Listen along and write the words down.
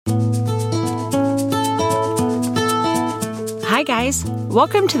Hi, guys.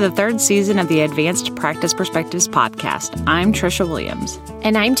 Welcome to the third season of the Advanced Practice Perspectives podcast. I'm Trisha Williams.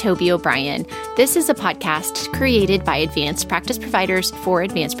 And I'm Toby O'Brien. This is a podcast created by advanced practice providers for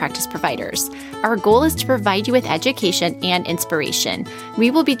advanced practice providers. Our goal is to provide you with education and inspiration.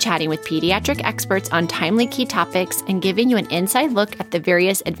 We will be chatting with pediatric experts on timely key topics and giving you an inside look at the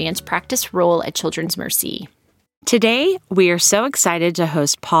various advanced practice role at Children's Mercy. Today, we are so excited to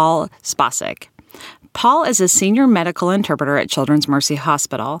host Paul Spacek. Paul is a senior medical interpreter at Children's Mercy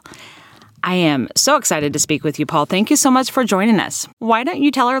Hospital. I am so excited to speak with you, Paul. Thank you so much for joining us. Why don't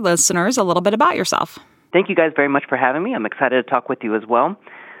you tell our listeners a little bit about yourself? Thank you guys very much for having me. I'm excited to talk with you as well.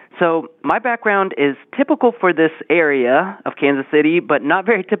 So my background is typical for this area of Kansas City, but not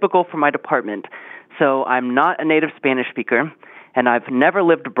very typical for my department. So I'm not a native Spanish speaker, and I've never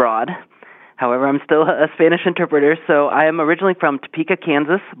lived abroad. However, I'm still a Spanish interpreter. So I am originally from Topeka,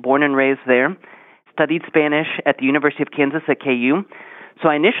 Kansas, born and raised there. Studied Spanish at the University of Kansas at KU. So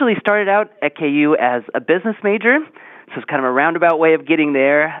I initially started out at KU as a business major. So it's kind of a roundabout way of getting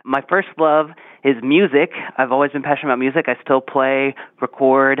there. My first love is music. I've always been passionate about music. I still play,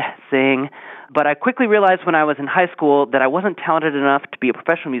 record, sing. But I quickly realized when I was in high school that I wasn't talented enough to be a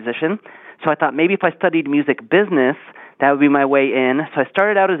professional musician. So I thought maybe if I studied music business, that would be my way in. So I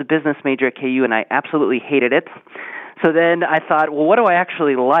started out as a business major at KU, and I absolutely hated it. So then I thought, well, what do I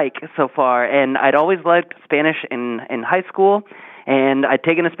actually like so far? And I'd always liked Spanish in high school, and I'd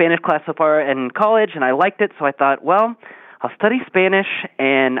taken a Spanish class so far in college, and I liked it. So I thought, well, I'll study Spanish,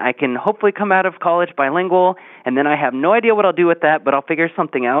 and I can hopefully come out of college bilingual, and then I have no idea what I'll do with that, but I'll figure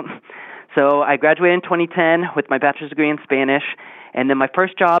something out. So I graduated in 2010 with my bachelor's degree in Spanish, and then my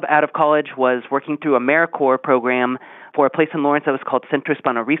first job out of college was working through AmeriCorps program for a place in Lawrence that was called Centro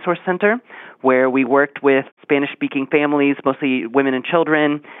Hispano Resource Center, where we worked with Spanish-speaking families, mostly women and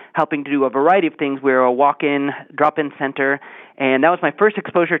children, helping to do a variety of things. We were a walk-in, drop-in center, and that was my first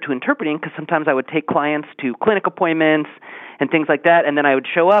exposure to interpreting, because sometimes I would take clients to clinic appointments and things like that, and then I would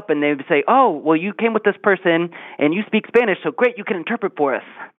show up, and they would say, oh, well, you came with this person, and you speak Spanish, so great, you can interpret for us.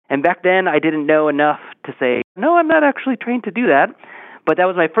 And back then, I didn't know enough to say, no, I'm not actually trained to do that. But that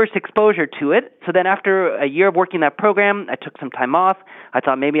was my first exposure to it. So then after a year of working that program, I took some time off. I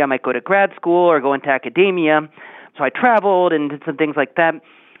thought maybe I might go to grad school or go into academia. So I traveled and did some things like that.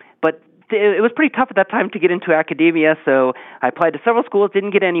 But it was pretty tough at that time to get into academia, so I applied to several schools,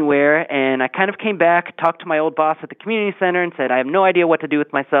 didn't get anywhere, and I kind of came back, talked to my old boss at the community center and said, I have no idea what to do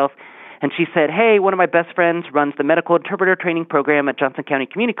with myself. And she said, hey, one of my best friends runs the medical interpreter training program at Johnson County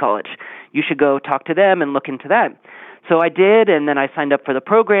Community College. You should go talk to them and look into that. So I did, and then I signed up for the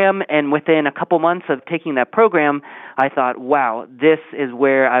program, and within a couple months of taking that program, I thought, wow, this is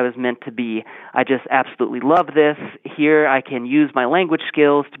where I was meant to be. I just absolutely love this. Here I can use my language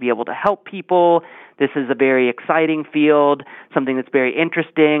skills to be able to help people. This is a very exciting field, something that's very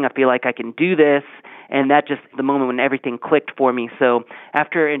interesting. I feel like I can do this. And that just the moment when everything clicked for me. So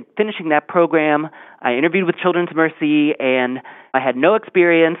after finishing that program, I interviewed with Children's Mercy, and I had no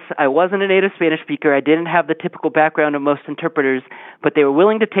experience. I wasn't a native Spanish speaker. I didn't have the typical background of most interpreters, but they were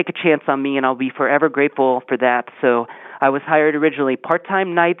willing to take a chance on me, and I'll be forever grateful for that. So I was hired originally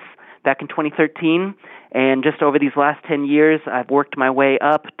part-time nights back in 2013, and just over these last 10 years, I've worked my way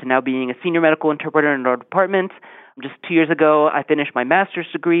up to now being a senior medical interpreter in our department. Just 2 years ago, I finished my master's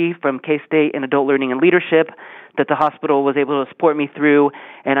degree from K-State in Adult Learning and Leadership that the hospital was able to support me through,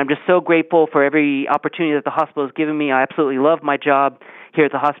 and I'm just so grateful for every opportunity that the hospital has given me. I absolutely love my job here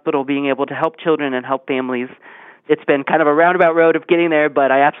at the hospital, being able to help children and help families. It's been kind of a roundabout road of getting there, but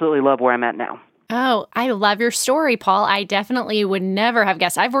I absolutely love where I'm at now. Oh, I love your story, Paul. I definitely would never have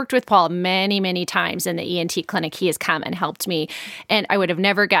guessed. I've worked with Paul many, many times in the ENT clinic. He has come and helped me. And I would have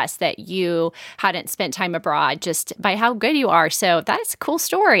never guessed that you hadn't spent time abroad just by how good you are. So that's a cool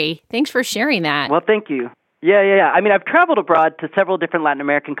story. Thanks for sharing that. Well, thank you. Yeah. I mean, I've traveled abroad to several different Latin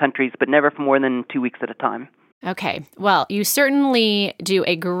American countries, but never for more than 2 weeks at a time. Okay. Well, you certainly do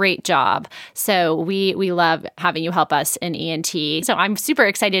a great job. So we love having you help us in ENT. So I'm super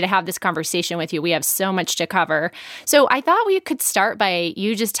excited to have this conversation with you. We have so much to cover. So I thought we could start by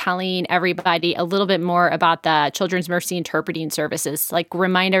you just telling everybody a little bit more about the Children's Mercy interpreting services. Like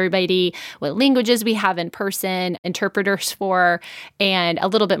remind everybody what languages we have in person, interpreters for, and a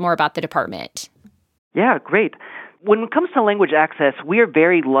little bit more about the department. Yeah, great. When it comes to language access, we are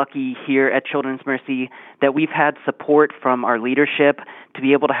very lucky here at Children's Mercy that we've had support from our leadership to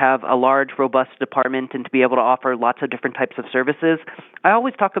be able to have a large, robust department and to be able to offer lots of different types of services. I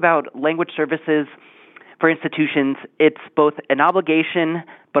always talk about language services for institutions. It's both an obligation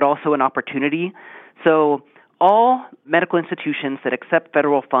but also an opportunity. So all medical institutions that accept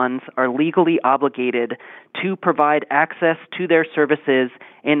federal funds are legally obligated to provide access to their services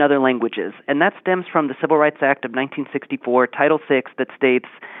in other languages. And that stems from the Civil Rights Act of 1964, Title VI, that states,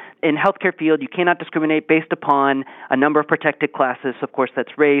 in healthcare field, you cannot discriminate based upon a number of protected classes. Of course, that's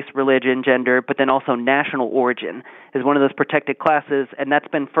race, religion, gender, but then also national origin is one of those protected classes, and that's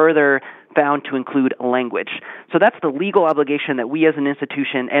been further found to include language. So that's the legal obligation that we as an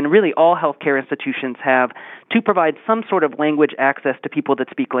institution, and really all healthcare institutions, have to provide some sort of language access to people that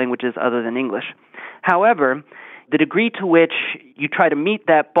speak languages other than English. However, the degree to which you try to meet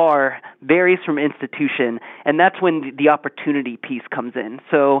that bar varies from institution, and that's when the opportunity piece comes in.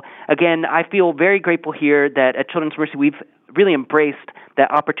 So, again, I feel very grateful here that at Children's Mercy we've really embraced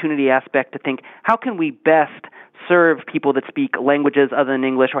that opportunity aspect to think, how can we best serve people that speak languages other than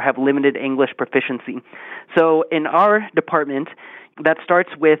English or have limited English proficiency? So in our department, that starts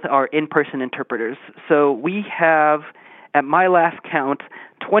with our in-person interpreters. So we have, at my last count,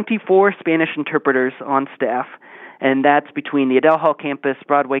 24 Spanish interpreters on staff, and that's between the Adele Hall campus,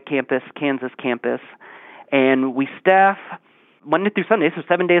 Broadway campus, Kansas campus. And we staff Monday through Sunday, so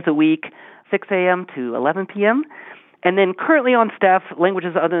 7 days a week, 6 a.m. to 11 p.m. And then currently on staff,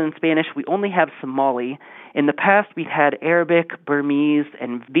 languages other than Spanish, we only have Somali. In the past, we've had Arabic, Burmese,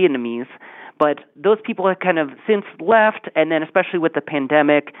 and Vietnamese. But those people have kind of since left, and then especially with the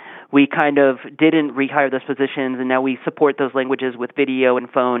pandemic, we kind of didn't rehire those positions, and now we support those languages with video and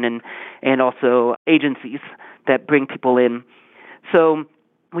phone and also agencies that bring people in. So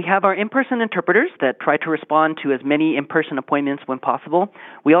we have our in-person interpreters that try to respond to as many in-person appointments when possible.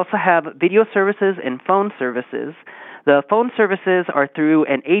 We also have video services and phone services. The phone services are through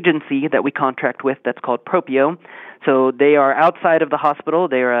an agency that we contract with that's called Propio. So they are outside of the hospital.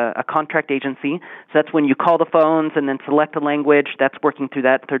 They are a contract agency. So that's when you call the phones and then select a language. That's working through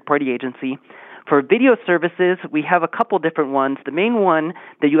that third-party agency. For video services, we have a couple different ones. The main one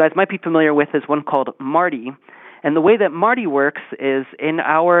that you guys might be familiar with is one called Marty. And the way that Marty works is in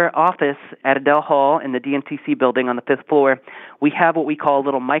our office at Adele Hall in the DNTC building on the 5th floor, we have what we call a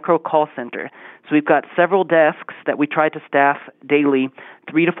little micro call center. So we've got several desks that we try to staff daily,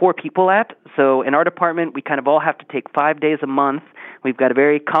 3 to 4 people at. So in our department, we kind of all have to take 5 days a month. We've got a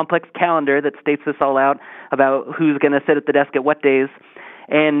very complex calendar that states this all out about who's going to sit at the desk at what days.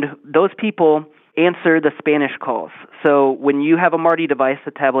 And those people answer the Spanish calls. So when you have a Marty device,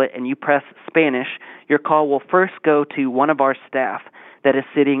 a tablet, and you press Spanish, your call will first go to one of our staff that is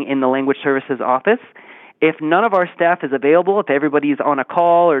sitting in the language services office. If none of our staff is available, if everybody's on a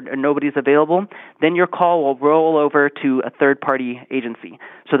call or nobody's available, then your call will roll over to a third-party agency.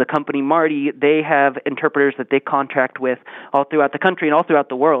 So the company Marty, they have interpreters that they contract with all throughout the country and all throughout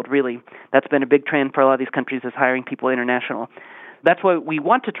the world, really. That's been a big trend for a lot of these countries, is hiring people international. That's why we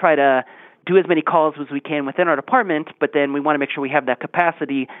want to try to do as many calls as we can within our department, but then we want to make sure we have that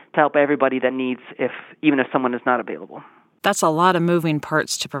capacity to help everybody that needs, even if someone is not available. That's a lot of moving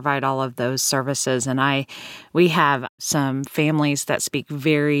parts to provide all of those services. And we have some families that speak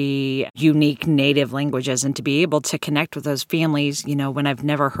very unique native languages, and to be able to connect with those families, when I've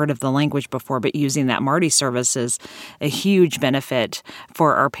never heard of the language before, but using that Marty service is a huge benefit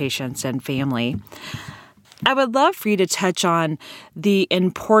for our patients and family. I would love for you to touch on the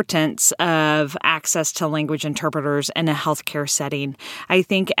importance of access to language interpreters in a healthcare setting. I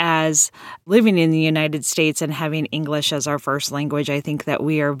think as living in the United States and having English as our first language, I think that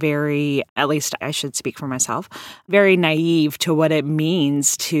we are very, at least I should speak for myself, very naive to what it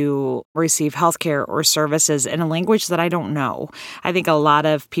means to receive healthcare or services in a language that I don't know. I think a lot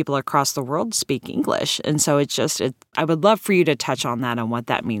of people across the world speak English. And so I would love for you to touch on that and what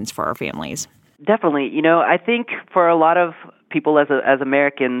that means for our families. Definitely. I think for a lot of people as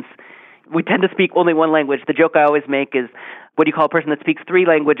Americans, we tend to speak only one language. The joke I always make is, what do you call a person that speaks 3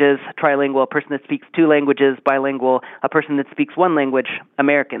 languages, trilingual, a person that speaks 2 languages, bilingual, a person that speaks 1 language,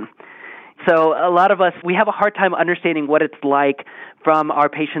 American. So a lot of us, we have a hard time understanding what it's like from our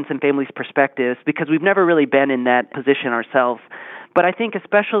patients' and families' perspectives because we've never really been in that position ourselves. But I think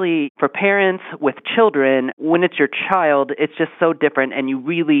especially for parents with children, when it's your child, it's just so different, and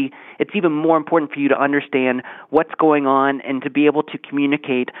it's even more important for you to understand what's going on and to be able to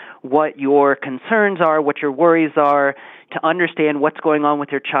communicate what your concerns are, what your worries are, to understand what's going on with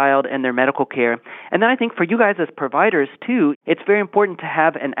your child and their medical care. And then I think for you guys as providers, too, it's very important to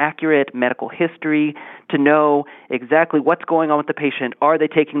have an accurate medical history, to know exactly what's going on with the patient. Are they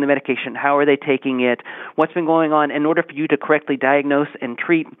taking the medication? How are they taking it? What's been going on in order for you to correctly diagnose and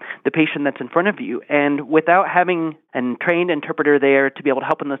treat the patient that's in front of you. And without having a trained interpreter there to be able to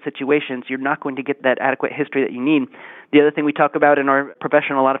help in those situations, you're not going to get that adequate history that you need. The other thing we talk about in our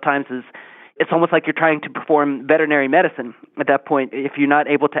profession a lot of times is it's almost like you're trying to perform veterinary medicine at that point. If you're not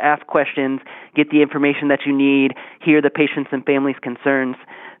able to ask questions, get the information that you need, hear the patients' and families' concerns,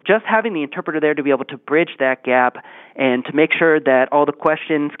 just having the interpreter there to be able to bridge that gap and to make sure that all the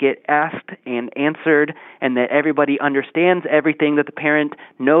questions get asked and answered and that everybody understands everything, that the parent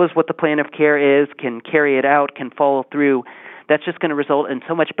knows what the plan of care is, can carry it out, can follow through. That's just going to result in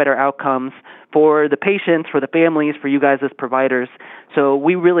so much better outcomes for the patients, for the families, for you guys as providers. So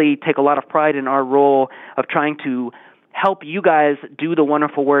we really take a lot of pride in our role of trying to help you guys do the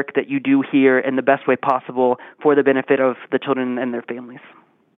wonderful work that you do here in the best way possible for the benefit of the children and their families.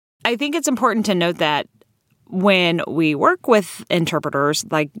 I think it's important to note that when we work with interpreters,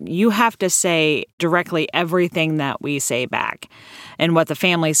 like, you have to say directly everything that we say back. And what the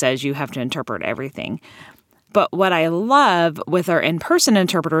family says, you have to interpret everything. But what I love with our in-person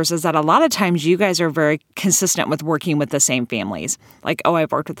interpreters is that a lot of times you guys are very consistent with working with the same families. Like, oh,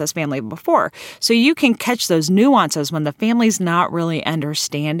 I've worked with this family before. So you can catch those nuances when the family's not really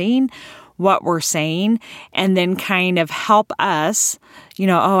understanding what we're saying, and then kind of help us,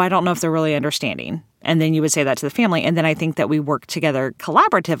 oh, I don't know if they're really understanding. And then you would say that to the family. And then I think that we work together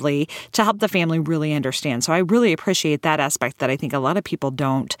collaboratively to help the family really understand. So I really appreciate that aspect that I think a lot of people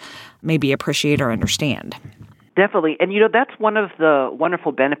don't maybe appreciate or understand. Definitely. And, that's one of the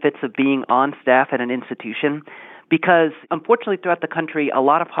wonderful benefits of being on staff at an institution, because unfortunately throughout the country, a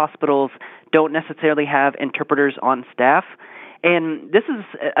lot of hospitals don't necessarily have interpreters on staff. And this is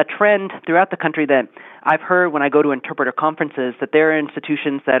a trend throughout the country that I've heard when I go to interpreter conferences, that there are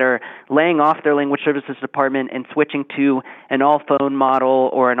institutions that are laying off their language services department and switching to an all-phone model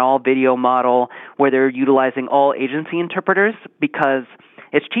or an all-video model where they're utilizing all agency interpreters because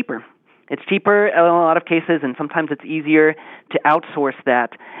it's cheaper. It's cheaper in a lot of cases, and sometimes it's easier to outsource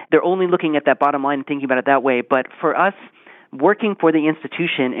that. They're only looking at that bottom line and thinking about it that way. But for us, working for the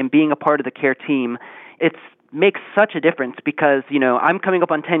institution and being a part of the care team, it makes such a difference because, I'm coming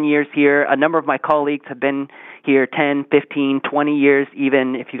up on 10 years here. A number of my colleagues have been here 10, 15, 20 years,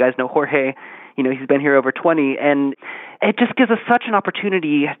 even if you guys know Jorge, he's been here over 20. And it just gives us such an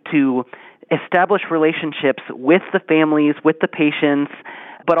opportunity to establish relationships with the families, with the patients,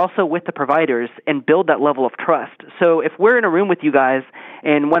 but also with the providers, and build that level of trust. So if we're in a room with you guys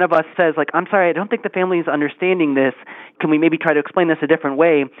and one of us says, I'm sorry, I don't think the family is understanding this, can we maybe try to explain this a different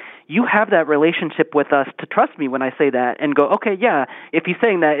way? You have that relationship with us to trust me when I say that and go, okay, yeah, if he's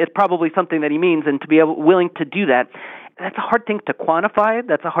saying that, it's probably something that he means, and to be willing to do that. That's a hard thing to quantify.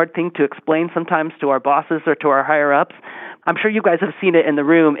 That's a hard thing to explain sometimes to our bosses or to our higher-ups. I'm sure you guys have seen it in the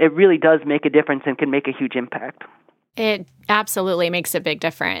room. It really does make a difference and can make a huge impact. It absolutely makes a big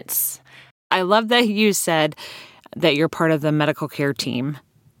difference. I love that you said that you're part of the medical care team,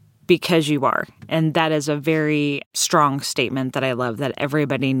 because you are. And that is a very strong statement that I love, that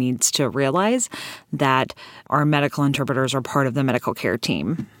everybody needs to realize that our medical interpreters are part of the medical care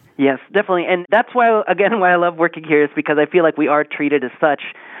team. Yes, definitely. And that's why I love working here, is because I feel like we are treated as such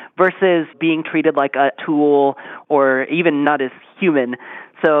versus being treated like a tool or even not as human.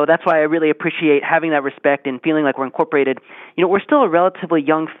 So that's why I really appreciate having that respect and feeling like we're incorporated. We're still a relatively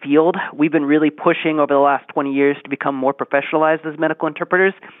young field. We've been really pushing over the last 20 years to become more professionalized as medical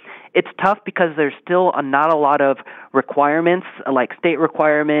interpreters. It's tough because there's still not a lot of requirements, like state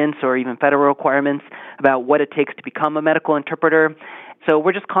requirements or even federal requirements about what it takes to become a medical interpreter. So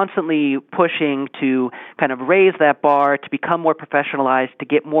we're just constantly pushing to kind of raise that bar, to become more professionalized, to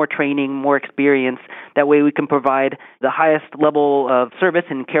get more training, more experience. That way we can provide the highest level of service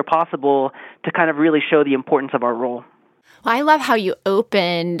and care possible to kind of really show the importance of our role. Well, I love how you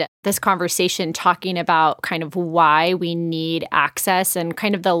opened this conversation talking about kind of why we need access and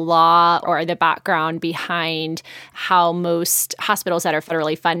kind of the law or the background behind how most hospitals that are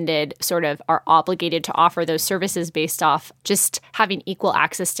federally funded sort of are obligated to offer those services based off just having equal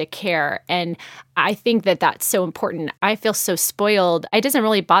access to care. And I think that that's so important. I feel so spoiled. It doesn't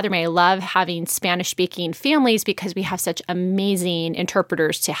really bother me. I love having Spanish-speaking families because we have such amazing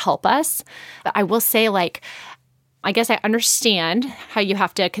interpreters to help us. But I will say, I guess I understand how you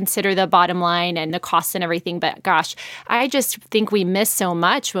have to consider the bottom line and the costs and everything, but gosh, I just think we miss so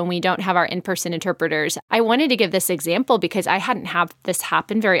much when we don't have our in-person interpreters. I wanted to give this example because I hadn't had this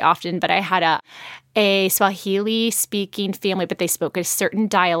happen very often, but I had a Swahili-speaking family, but they spoke a certain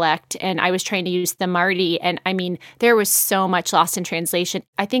dialect, and I was trying to use the Marti, and there was so much lost in translation.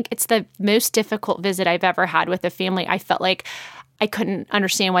 I think it's the most difficult visit I've ever had with a family. I felt like I couldn't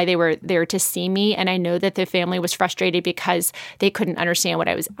understand why they were there to see me. And I know that the family was frustrated because they couldn't understand what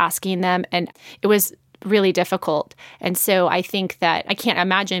I was asking them. And it was really difficult. And so I think that I can't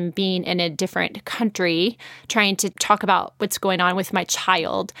imagine being in a different country trying to talk about what's going on with my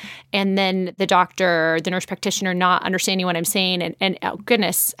child, and then the doctor, the nurse practitioner not understanding what I'm saying. And oh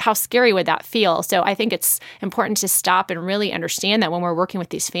goodness, how scary would that feel? So I think it's important to stop and really understand that when we're working with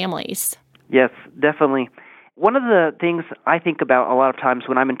these families. Yes, definitely. One of the things I think about a lot of times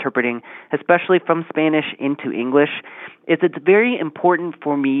when I'm interpreting, especially from Spanish into English, is it's very important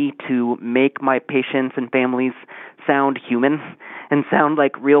for me to make my patients and families sound human and sound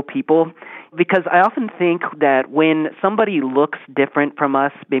like real people. Because I often think that when somebody looks different from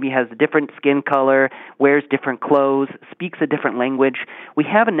us, maybe has a different skin color, wears different clothes, speaks a different language, we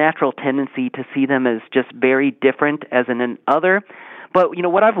have a natural tendency to see them as just very different, as in an other. But,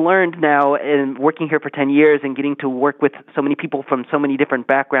 what I've learned now in working here for 10 years and getting to work with so many people from so many different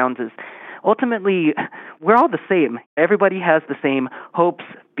backgrounds is ultimately we're all the same. Everybody has the same hopes,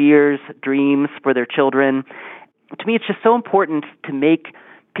 fears, dreams for their children. To me, it's just so important to make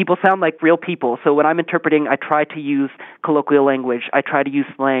people sound like real people. So when I'm interpreting, I try to use colloquial language. I try to use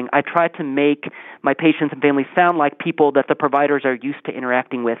slang. I try to make my patients and families sound like people that the providers are used to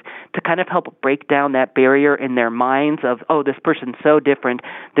interacting with, to kind of help break down that barrier in their minds of, oh, this person's so different,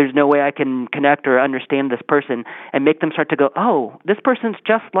 there's no way I can connect or understand this person, and make them start to go, oh, this person's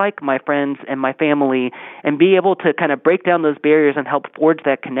just like my friends and my family, and be able to kind of break down those barriers and help forge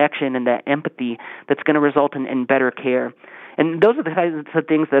that connection and that empathy that's going to result in better care. And those are the kinds of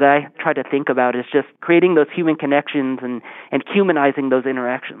things that I try to think about, is just creating those human connections and humanizing those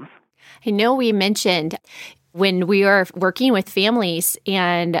interactions. I know we mentioned when we are working with families,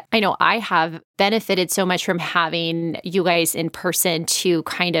 and I know I have benefited so much from having you guys in person to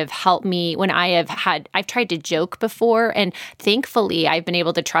kind of help me when I've tried to joke before, and thankfully I've been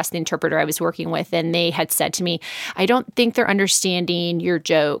able to trust the interpreter I was working with, and they had said to me, I don't think they're understanding your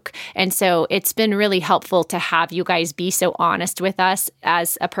joke. And so it's been really helpful to have you guys be so honest with us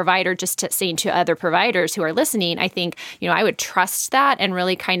as a provider, just saying to other providers who are listening, I think, I would trust that and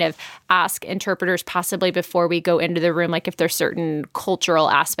really kind of ask interpreters possibly before we go into the room, like if there's certain cultural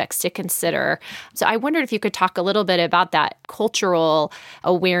aspects to consider. So I wondered if you could talk a little bit about that cultural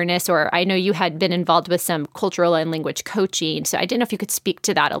awareness, or I know you had been involved with some cultural and language coaching. So I didn't know if you could speak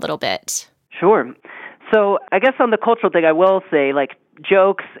to that a little bit. Sure. So I guess on the cultural thing, I will say, like,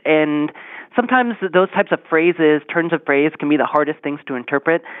 jokes and sometimes those types of phrases, turns of phrase, can be the hardest things to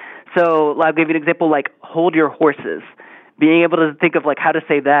interpret. So I'll give you an example, like, hold your horses. Being able to think of like how to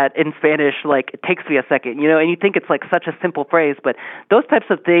say that in Spanish, like, it takes me a second, and you think it's like such a simple phrase, but those types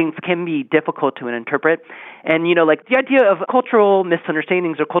of things can be difficult to interpret. And, like the idea of cultural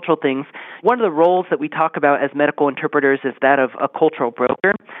misunderstandings or cultural things, one of the roles that we talk about as medical interpreters is that of a cultural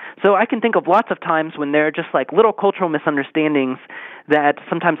broker. So I can think of lots of times when there are just like little cultural misunderstandings that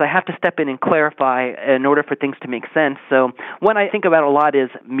sometimes I have to step in and clarify in order for things to make sense. So one I think about a lot is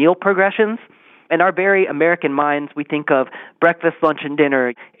meal progressions. In our very American minds, we think of breakfast, lunch, and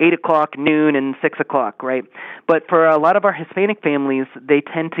dinner, 8 o'clock, noon, and 6 o'clock, right? But for a lot of our Hispanic families, they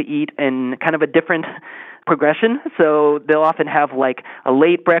tend to eat in kind of a different progression. So they'll often have like a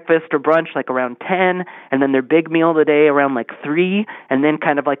late breakfast or brunch like around 10, and then their big meal of the day around like 3, and then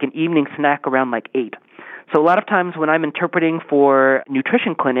kind of like an evening snack around like 8. So a lot of times when I'm interpreting for a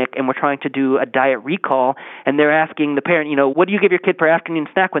nutrition clinic and we're trying to do a diet recall and they're asking the parent, what do you give your kid for afternoon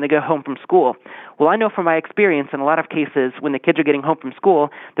snack when they go home from school? Well, I know from my experience in a lot of cases when the kids are getting home from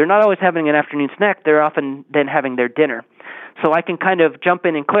school, they're not always having an afternoon snack. They're often then having their dinner. So I can kind of jump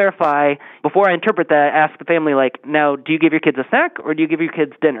in and clarify before I interpret that, ask the family, like, now, do you give your kids a snack or do you give your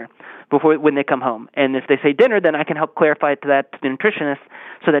kids dinner when they come home? And if they say dinner, then I can help clarify it to that nutritionist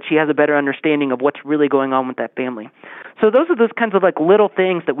so that she has a better understanding of what's really going on with that family. So those are those kinds of like little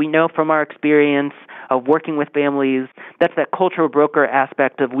things that we know from our experience of working with families. That's that cultural broker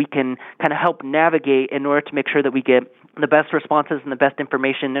aspect of we can kind of help navigate in order to make sure that we get the best responses and the best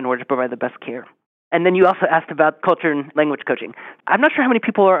information in order to provide the best care. And then you also asked about culture and language coaching. I'm not sure how many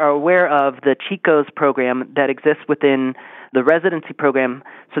people are aware of the CHICOS program that exists within the residency program.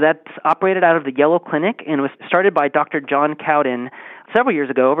 So that's operated out of the Yellow Clinic and was started by Dr. John Cowden several years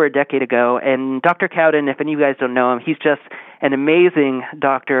ago, over a decade ago. And Dr. Cowden, if any of you guys don't know him, he's just an amazing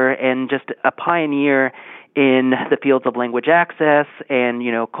doctor and just a pioneer in the fields of language access and,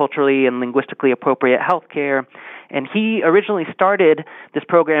 culturally and linguistically appropriate healthcare. And he originally started this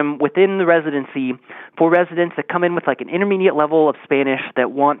program within the residency for residents that come in with like an intermediate level of Spanish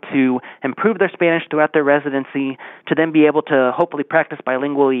that want to improve their Spanish throughout their residency to then be able to hopefully practice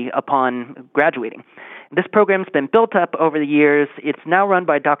bilingually upon graduating. This program's been built up over the years. It's now run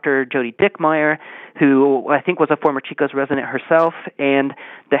by Dr. Jody Dickmeyer, who I think was a former Chico's resident herself, and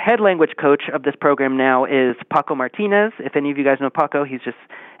the head language coach of this program now is Paco Martinez. If any of you guys know Paco, he's just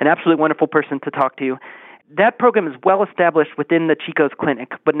an absolutely wonderful person to talk to. That program is well established within the Chico's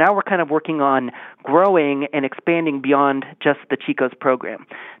clinic, but now we're kind of working on growing and expanding beyond just the Chico's program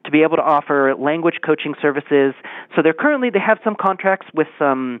to be able to offer language coaching services. So they have some contracts with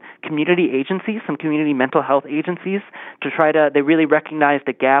some community agencies, some community mental health agencies they really recognize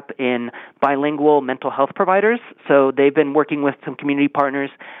the gap in bilingual mental health providers. So they've been working with some community partners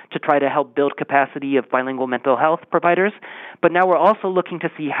to try to help build capacity of bilingual mental health providers. But now we're also looking to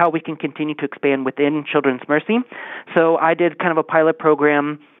see how we can continue to expand within Children's Mercy. So I did kind of a pilot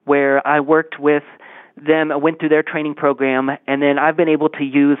program where I worked with them, went through their training program, and then I've been able to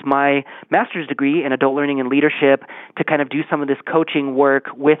use my master's degree in adult learning and leadership to kind of do some of this coaching work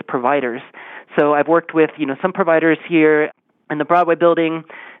with providers. So I've worked with, some providers here in the Broadway building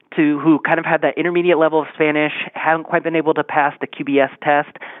who kind of had that intermediate level of Spanish, haven't quite been able to pass the QBS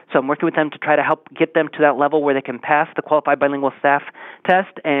test. So I'm working with them to try to help get them to that level where they can pass the Qualified Bilingual Staff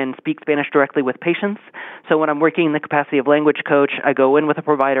test and speak Spanish directly with patients. So when I'm working in the capacity of language coach, I go in with a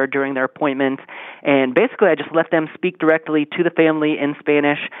provider during their appointment, and basically I just let them speak directly to the family in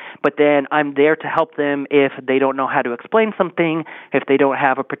Spanish, but then I'm there to help them if they don't know how to explain something, if they don't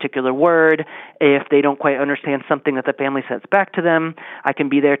have a particular word, if they don't quite understand something that the family says back to them. I can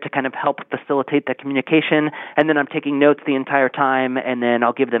be there to kind of help facilitate that communication, and then I'm taking notes the entire time, and then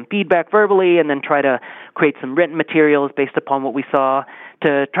I'll give them feedback verbally, and then try to create some written materials based upon what we saw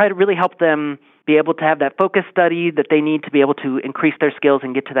to try to really help them be able to have that focus study that they need to be able to increase their skills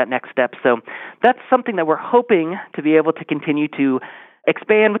and get to that next step. So that's something that we're hoping to be able to continue to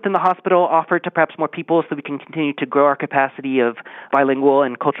expand within the hospital, offer to perhaps more people so we can continue to grow our capacity of bilingual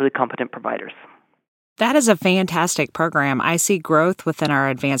and culturally competent providers. That is a fantastic program. I see growth within our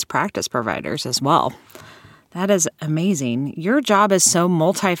advanced practice providers as well. That is amazing. Your job is so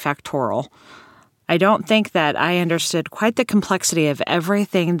multifactorial. I don't think that I understood quite the complexity of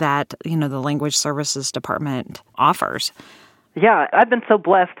everything that, the Language Services Department offers. Yeah, I've been so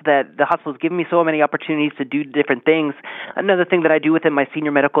blessed that the hospital's given me so many opportunities to do different things. Another thing that I do within my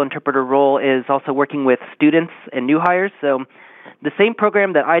senior medical interpreter role is also working with students and new hires. So the same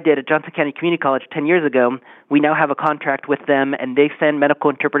program that I did at Johnson County Community College 10 years ago, we now have a contract with them, and they send medical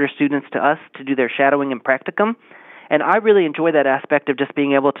interpreter students to us to do their shadowing and practicum. And I really enjoy that aspect of just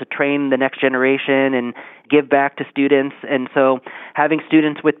being able to train the next generation and give back to students. And so having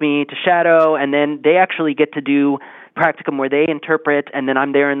students with me to shadow, and then they actually get to do practicum where they interpret, and then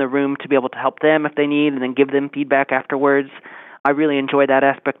I'm there in the room to be able to help them if they need, and then give them feedback afterwards. I really enjoy that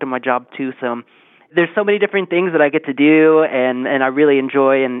aspect of my job too. So there's so many different things that I get to do, and I really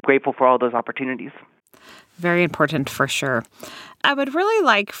enjoy and grateful for all those opportunities. Very important for sure. I would really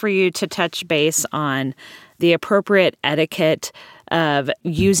like for you to touch base on the appropriate etiquette of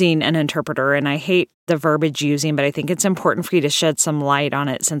using an interpreter. And I hate the verbiage using, but I think it's important for you to shed some light on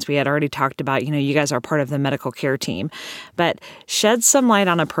it since we had already talked about, you guys are part of the medical care team. But shed some light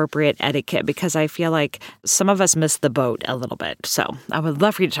on appropriate etiquette because I feel like some of us miss the boat a little bit. So I would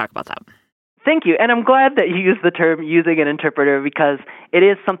love for you to talk about that. Thank you. And I'm glad that you used the term using an interpreter because it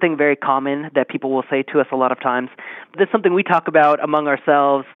is something very common that people will say to us a lot of times. It's something we talk about among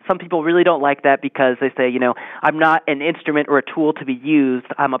ourselves. Some people really don't like that because they say, I'm not an instrument or a tool to be used.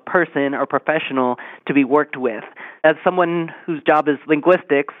 I'm a person or professional to be worked with. As someone whose job is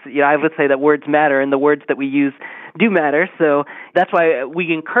linguistics, I would say that words matter and the words that we use do matter. So that's why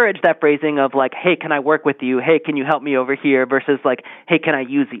we encourage that phrasing of like, hey, can I work with you? Hey, can you help me over here? Versus like, hey, can I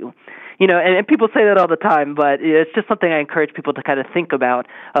use you? And people say that all the time, but it's just something I encourage people to kind of think about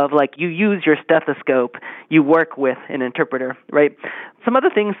of like you use your stethoscope, you work with an interpreter, right? Some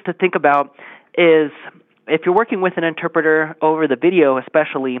other things to think about is if you're working with an interpreter over the video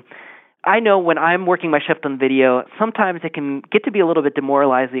especially, I know when I'm working my shift on video, sometimes it can get to be a little bit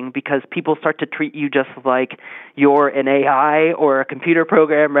demoralizing because people start to treat you just like you're an AI or a computer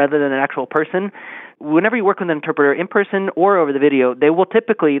program rather than an actual person. Whenever you work with an interpreter in person or over the video, they will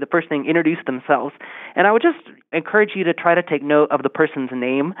typically, the first thing, introduce themselves. And I would just encourage you to try to take note of the person's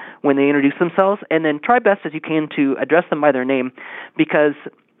name when they introduce themselves, and then try best as you can to address them by their name, because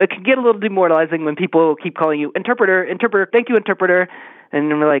it can get a little demoralizing when people keep calling you interpreter, interpreter, thank you, interpreter. And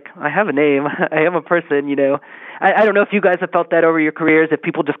we're like, I have a name. I am a person, I don't know if you guys have felt that over your careers, if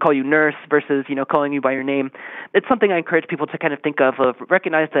people just call you nurse versus, calling you by your name. It's something I encourage people to kind of think of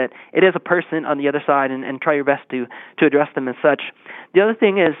recognize that it is a person on the other side and try your best to address them as such. The other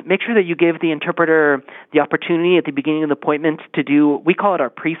thing is make sure that you give the interpreter the opportunity at the beginning of the appointment to do, we call it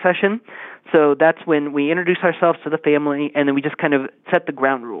our pre-session. So that's when we introduce ourselves to the family, and then we just kind of set the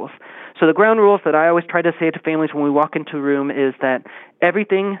ground rules. So the ground rules that I always try to say to families when we walk into a room is that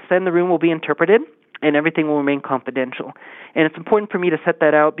everything said in the room will be interpreted, and everything will remain confidential. And it's important for me to set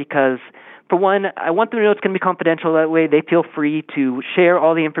that out because, for one, I want them to know it's going to be confidential. That way they feel free to share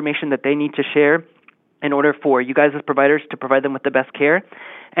all the information that they need to share in order for you guys as providers to provide them with the best care.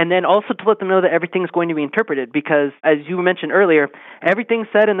 And then also to let them know that everything is going to be interpreted because, as you mentioned earlier, everything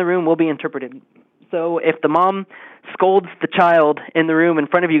said in the room will be interpreted. So if the mom scolds the child in the room in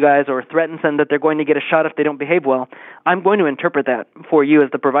front of you guys or threatens them that they're going to get a shot if they don't behave well, I'm going to interpret that for you as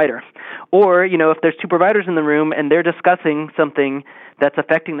the provider. Or, if there's two providers in the room and they're discussing something that's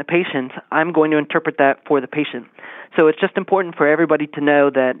affecting the patient, I'm going to interpret that for the patient. So it's just important for everybody to know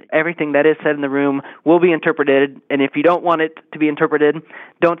that everything that is said in the room will be interpreted, and if you don't want it to be interpreted,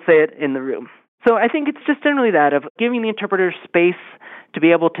 don't say it in the room. So I think it's just generally that of giving the interpreter space to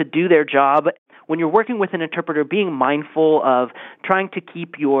be able to do their job. When you're working with an interpreter, being mindful of trying to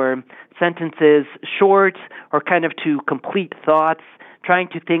keep your sentences short or kind of to complete thoughts, trying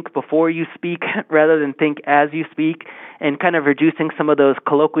to think before you speak rather than think as you speak, and kind of reducing some of those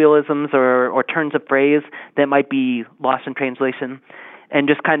colloquialisms or turns of phrase that might be lost in translation, and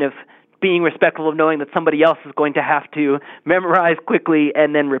just kind of being respectful of knowing that somebody else is going to have to memorize quickly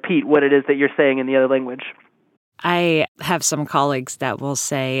and then repeat what it is that you're saying in the other language. I have some colleagues that will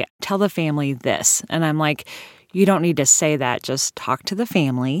say, tell the family this. And I'm like, you don't need to say that. Just talk to the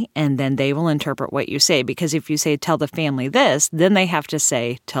family, and then they will interpret what you say. Because if you say, tell the family this, then they have to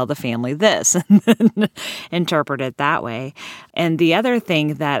say, tell the family this, and then interpret it that way. And the other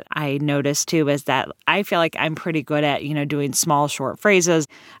thing that I noticed, too, is that I feel like I'm pretty good at, doing small, short phrases.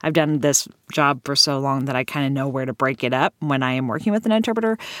 I've done this job for so long that I kind of know where to break it up when I am working with an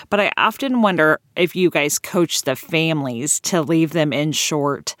interpreter. But I often wonder if you guys coach the families to leave them in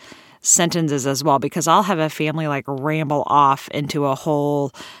short sentences as well, because I'll have a family ramble off into a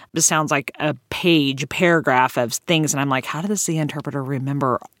whole, this sounds like a paragraph of things, and I'm like, how does the interpreter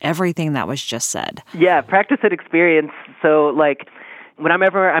remember everything that was just said? Yeah, practice and experience. So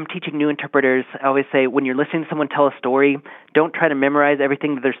whenever I'm teaching new interpreters, I always say, when you're listening to someone tell a story, don't try to memorize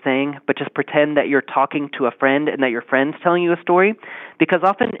everything that they're saying, but just pretend that you're talking to a friend and that your friend's telling you a story. Because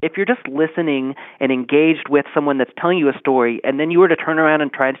often, if you're just listening and engaged with someone that's telling you a story, and then you were to turn around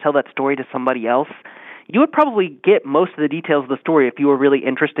and try to tell that story to somebody else, you would probably get most of the details of the story if you were really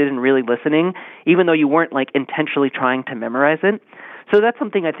interested and really listening, even though you weren't intentionally trying to memorize it. So that's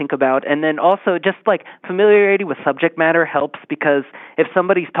something I think about. And then also just familiarity with subject matter helps, because if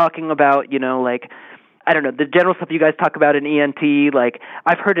somebody's talking about, I don't know, the general stuff you guys talk about in ENT,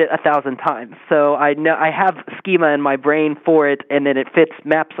 I've heard it 1,000 times. So I know I have schema in my brain for it, and then it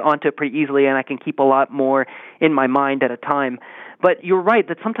maps onto it pretty easily, and I can keep a lot more in my mind at a time. But you're right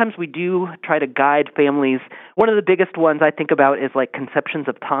that sometimes we do try to guide families. One of the biggest ones I think about is conceptions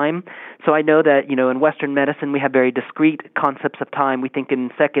of time. So I know that, in Western medicine we have very discrete concepts of time. We think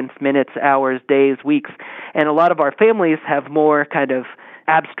in seconds, minutes, hours, days, weeks. And a lot of our families have more kind of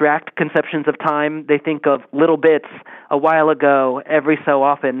abstract conceptions of time. They think of little bits, a while ago, every so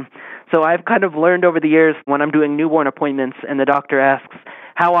often. So I've kind of learned over the years when I'm doing newborn appointments and the doctor asks,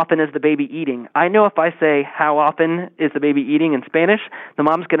 how often is the baby eating? I know if I say, how often is the baby eating in Spanish, the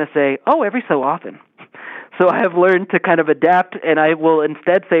mom's going to say, oh, every so often. So I have learned to kind of adapt, and I will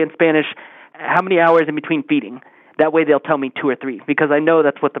instead say in Spanish, how many hours in between feeding? That way they'll tell me 2 or 3, because I know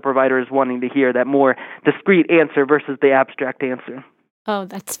that's what the provider is wanting to hear, that more discrete answer versus the abstract answer. Oh,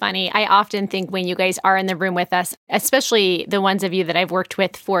 that's funny. I often think when you guys are in the room with us, especially the ones of you that I've worked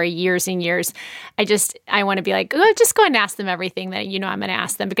with for years and years, I want to be like, oh, just go and ask them everything that I'm going to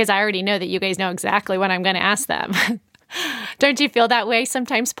ask them, because I already know that you guys know exactly what I'm going to ask them. Don't you feel that way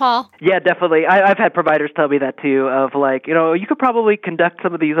sometimes, Paul? Yeah, definitely. I've had providers tell me that too, of you could probably conduct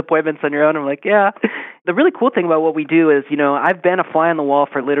some of these appointments on your own. I'm like, yeah. The really cool thing about what we do is, I've been a fly on the wall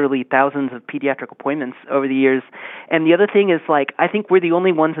for literally thousands of pediatric appointments over the years. And the other thing is, I think we're the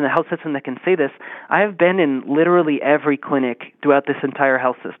only ones in the health system that can say this. I have been in literally every clinic throughout this entire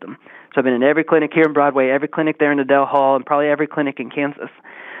health system. So I've been in every clinic here in Broadway, every clinic there in Adele Hall, and probably every clinic in Kansas.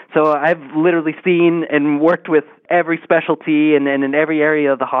 So I've literally seen and worked with every specialty and in every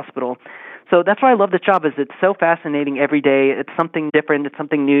area of the hospital. So that's why I love this job, is it's so fascinating every day. It's something different. It's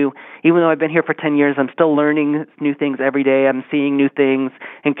something new. Even though I've been here for 10 years, I'm still learning new things every day. I'm seeing new things,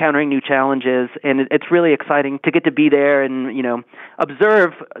 encountering new challenges, and it's really exciting to get to be there and,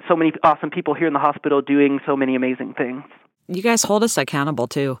 observe so many awesome people here in the hospital doing so many amazing things. You guys hold us accountable,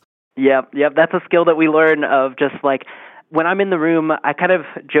 too. Yep. That's a skill that we learn of just like, when I'm in the room, I kind of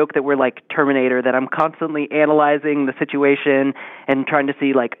joke that we're like Terminator, that I'm constantly analyzing the situation and trying to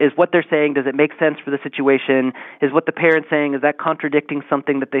see, like, is what they're saying, does it make sense for the situation? Is what the parent's saying, is that contradicting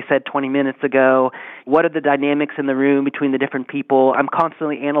something that they said 20 minutes ago? What are the dynamics in the room between the different people? I'm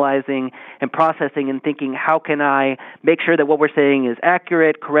constantly analyzing and processing and thinking, how can I make sure that what we're saying is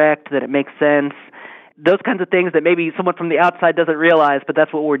accurate, correct, that it makes sense? Those kinds of things that maybe someone from the outside doesn't realize, but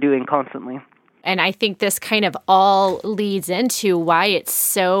that's what we're doing constantly. And I think this kind of all leads into why it's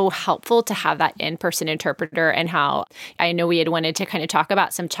so helpful to have that in-person interpreter, and how I know we had wanted to kind of talk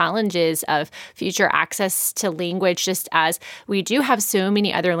about some challenges of future access to language, just as we do have so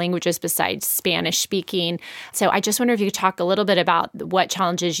many other languages besides Spanish speaking. So I just wonder if you could talk a little bit about what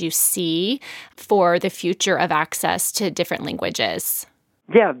challenges you see for the future of access to different languages.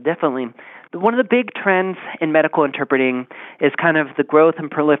 Yeah, definitely. One of the big trends in medical interpreting is kind of the growth and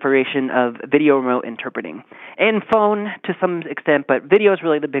proliferation of video remote interpreting. And phone to some extent, but video is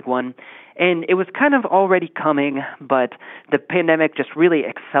really the big one. And it was kind of already coming, but the pandemic just really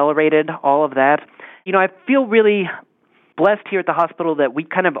accelerated all of that. I feel really blessed here at the hospital that we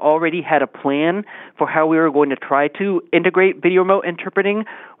kind of already had a plan for how we were going to try to integrate video remote interpreting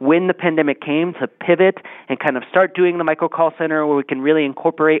when the pandemic came, to pivot and kind of start doing the micro call center where we can really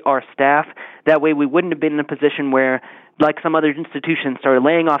incorporate our staff. That way we wouldn't have been in a position where, like some other institutions, started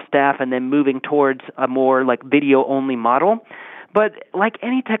laying off staff and then moving towards a more like video-only model. But like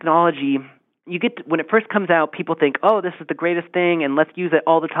any technology, when it first comes out, people think, oh, this is the greatest thing and let's use it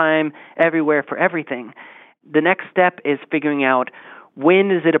all the time, everywhere, for everything. The next step is figuring out, when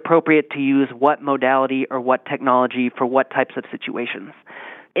is it appropriate to use what modality or what technology for what types of situations.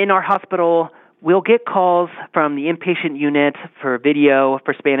 In our hospital, we'll get calls from the inpatient unit for video,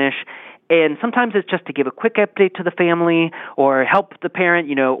 for Spanish, and sometimes it's just to give a quick update to the family or help the parent,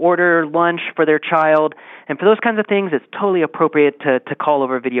 order lunch for their child. And for those kinds of things, it's totally appropriate to call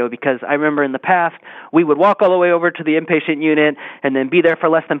over video, because I remember in the past, we would walk all the way over to the inpatient unit and then be there for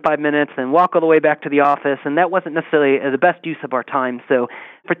less than 5 minutes and walk all the way back to the office, and that wasn't necessarily the best use of our time. So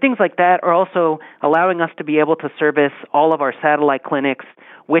for things like that, or also allowing us to be able to service all of our satellite clinics,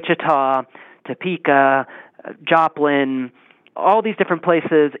 Wichita, Topeka, Joplin, all these different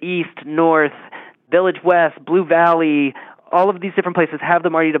places, East, North, Village West, Blue Valley, all of these different places have the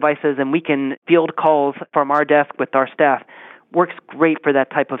Marty devices, and we can field calls from our desk with our staff. Works great for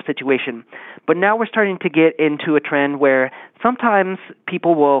that type of situation. But now we're starting to get into a trend where sometimes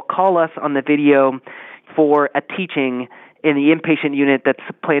people will call us on the video for a teaching in the inpatient unit that's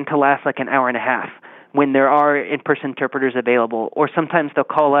planned to last like an hour and a half, when there are in-person interpreters available. Or sometimes they'll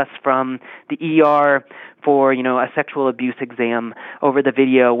call us from the ER for, a sexual abuse exam over the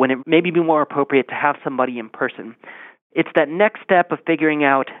video, when it may be more appropriate to have somebody in person. It's that next step of figuring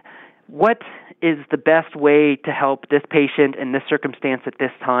out what is the best way to help this patient in this circumstance at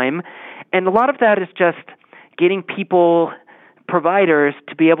this time. And a lot of that is just getting providers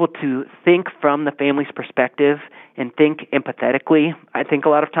to be able to think from the family's perspective and think empathetically, I think a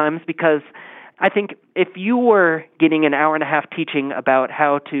lot of times, because I think if you were getting an hour and a half teaching about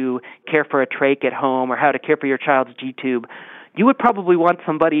how to care for a trach at home or how to care for your child's G-tube, you would probably want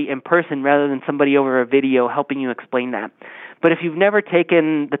somebody in person rather than somebody over a video helping you explain that. But if you've never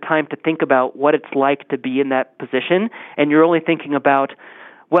taken the time to think about what it's like to be in that position, and you're only thinking about,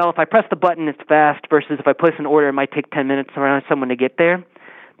 well, if I press the button, it's fast, versus if I place an order, it might take 10 minutes for someone to get there,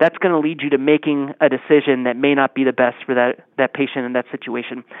 that's going to lead you to making a decision that may not be the best for that patient in that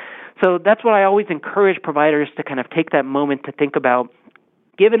situation. So that's what I always encourage providers to kind of take that moment to think about.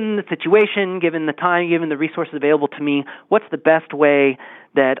 Given the situation, given the time, given the resources available to me, what's the best way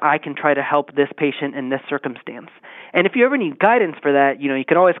that I can try to help this patient in this circumstance? And if you ever need guidance for that, you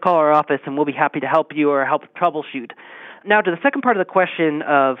can always call our office and we'll be happy to help you or help troubleshoot. Now, to the second part of the question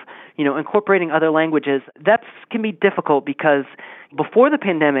of, incorporating other languages, that can be difficult because before the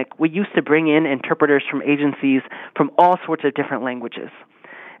pandemic, we used to bring in interpreters from agencies from all sorts of different languages.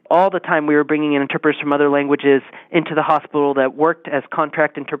 All the time we were bringing in interpreters from other languages into the hospital that worked as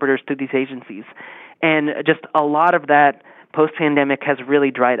contract interpreters through these agencies. And just a lot of that post-pandemic has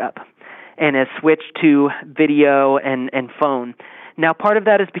really dried up and has switched to video and phone. Now, part of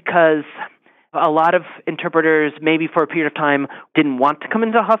that is because A lot of interpreters, maybe for a period of time, didn't want to come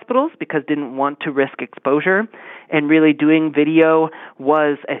into hospitals because didn't want to risk exposure. And really doing video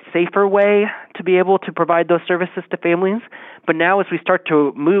was a safer way to be able to provide those services to families. But now as we start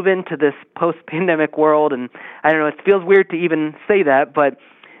to move into this post-pandemic world, and I don't know, it feels weird to even say that, but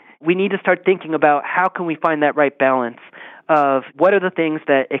we need to start thinking about how can we find that right balance of what are the things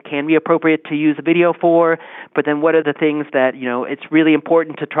that it can be appropriate to use a video for, but then what are the things that, it's really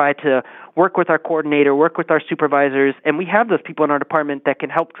important to try to work with our coordinator, work with our supervisors, and we have those people in our department that can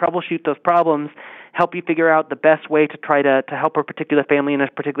help troubleshoot those problems, help you figure out the best way to try to help a particular family in a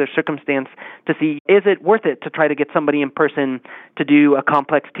particular circumstance to see, is it worth it to try to get somebody in person to do a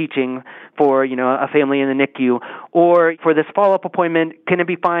complex teaching for, a family in the NICU? Or for this follow-up appointment, can it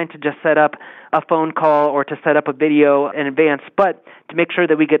be fine to just set up a phone call or to set up a video in advance, but to make sure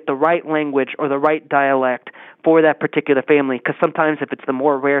that we get the right language or the right dialect for that particular family? Because sometimes if it's the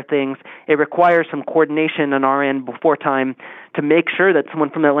more rare things, it requires some coordination on our end before time to make sure that someone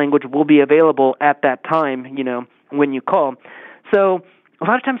from that language will be available at that time, when you call. So a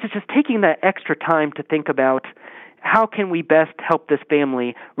lot of times it's just taking that extra time to think about how can we best help this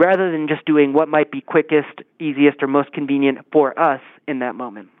family rather than just doing what might be quickest, easiest, or most convenient for us in that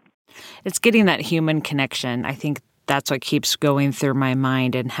moment. It's getting that human connection. I think that's what keeps going through my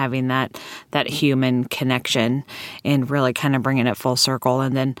mind, and having that human connection and really kind of bringing it full circle.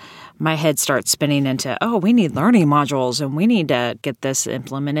 And then my head starts spinning into, we need learning modules and we need to get this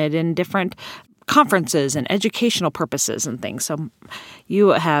implemented in different conferences and educational purposes and things. So you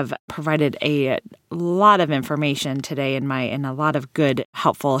have provided a lot of information today and a lot of good,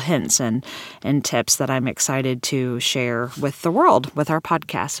 helpful hints and tips that I'm excited to share with the world with our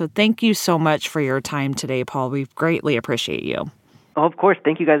podcast. So thank you so much for your time today, Paul. We greatly appreciate you. Oh, of course.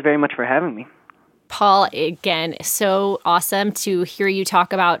 Thank you guys very much for having me. Paul, again, so awesome to hear you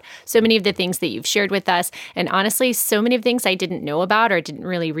talk about so many of the things that you've shared with us. And honestly, so many of things I didn't know about or didn't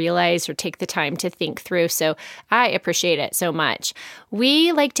really realize or take the time to think through. So I appreciate it so much.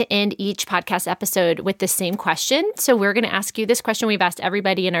 We like to end each podcast episode with the same question. So we're going to ask you this question. We've asked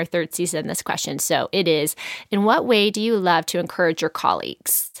everybody in our third season this question. So it is, in what way do you love to encourage your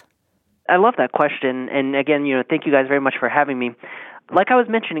colleagues? I love that question. And again, thank you guys very much for having me. Like I was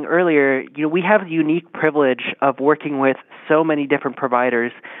mentioning earlier, we have the unique privilege of working with so many different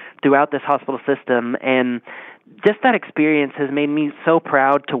providers throughout this hospital system, and just that experience has made me so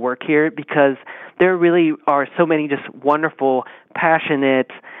proud to work here because there really are so many just wonderful, passionate,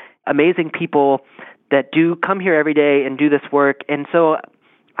 amazing people that do come here every day and do this work. And so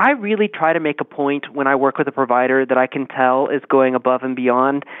I really try to make a point when I work with a provider that I can tell is going above and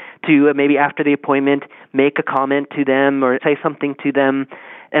beyond to maybe after the appointment make a comment to them or say something to them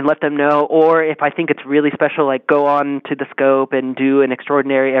and let them know. Or if I think it's really special, like go on to the scope and do an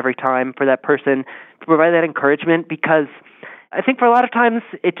extraordinary every time for that person to provide that encouragement, because I think for a lot of times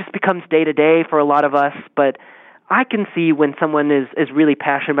it just becomes day to day for a lot of us, but I can see when someone is really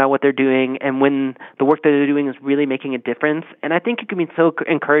passionate about what they're doing and when the work that they're doing is really making a difference. And I think it can be so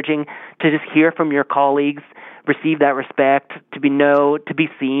encouraging to just hear from your colleagues, receive that respect, to be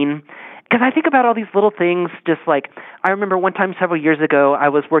seen. Because I think about all these little things, just like I remember one time several years ago, I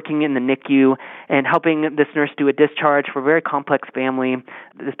was working in the NICU and helping this nurse do a discharge for a very complex family.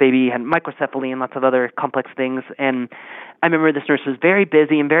 This baby had microcephaly and lots of other complex things. And I remember this nurse was very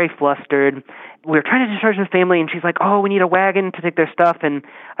busy and very flustered. We were trying to discharge the family, and she's like, we need a wagon to take their stuff. And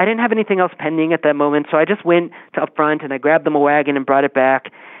I didn't have anything else pending at that moment, so I just went to up front and I grabbed them a wagon and brought it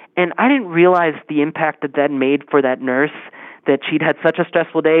back. And I didn't realize the impact that made for that nurse, that she'd had such a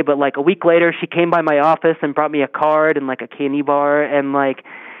stressful day, but like a week later, she came by my office and brought me a card and like a candy bar, and like,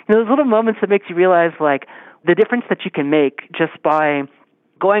 those little moments that makes you realize like the difference that you can make just by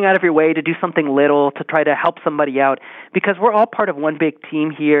going out of your way to do something little to try to help somebody out, because we're all part of one big team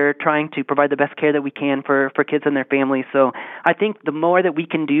here trying to provide the best care that we can for kids and their families. So I think the more that we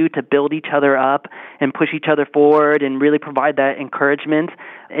can do to build each other up and push each other forward and really provide that encouragement,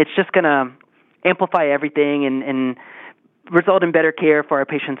 it's just going to amplify everything and result in better care for our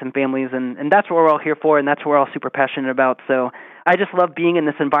patients and families. And that's what we're all here for, and that's what we're all super passionate about. So I just love being in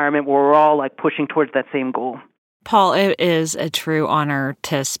this environment where we're all like pushing towards that same goal. Paul, it is a true honor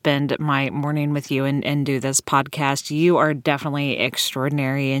to spend my morning with you and do this podcast. You are definitely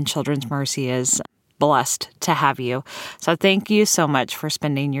extraordinary, and Children's Mercy is blessed to have you. So thank you so much for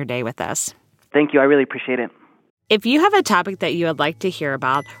spending your day with us. Thank you. I really appreciate it. If you have a topic that you would like to hear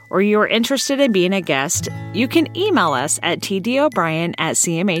about, or you're interested in being a guest, you can email us at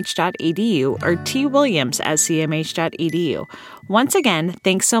tdobrien@cmh.edu or twilliams@cmh.edu. Once again,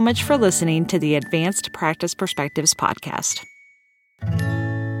 thanks so much for listening to the Advanced Practice Perspectives podcast.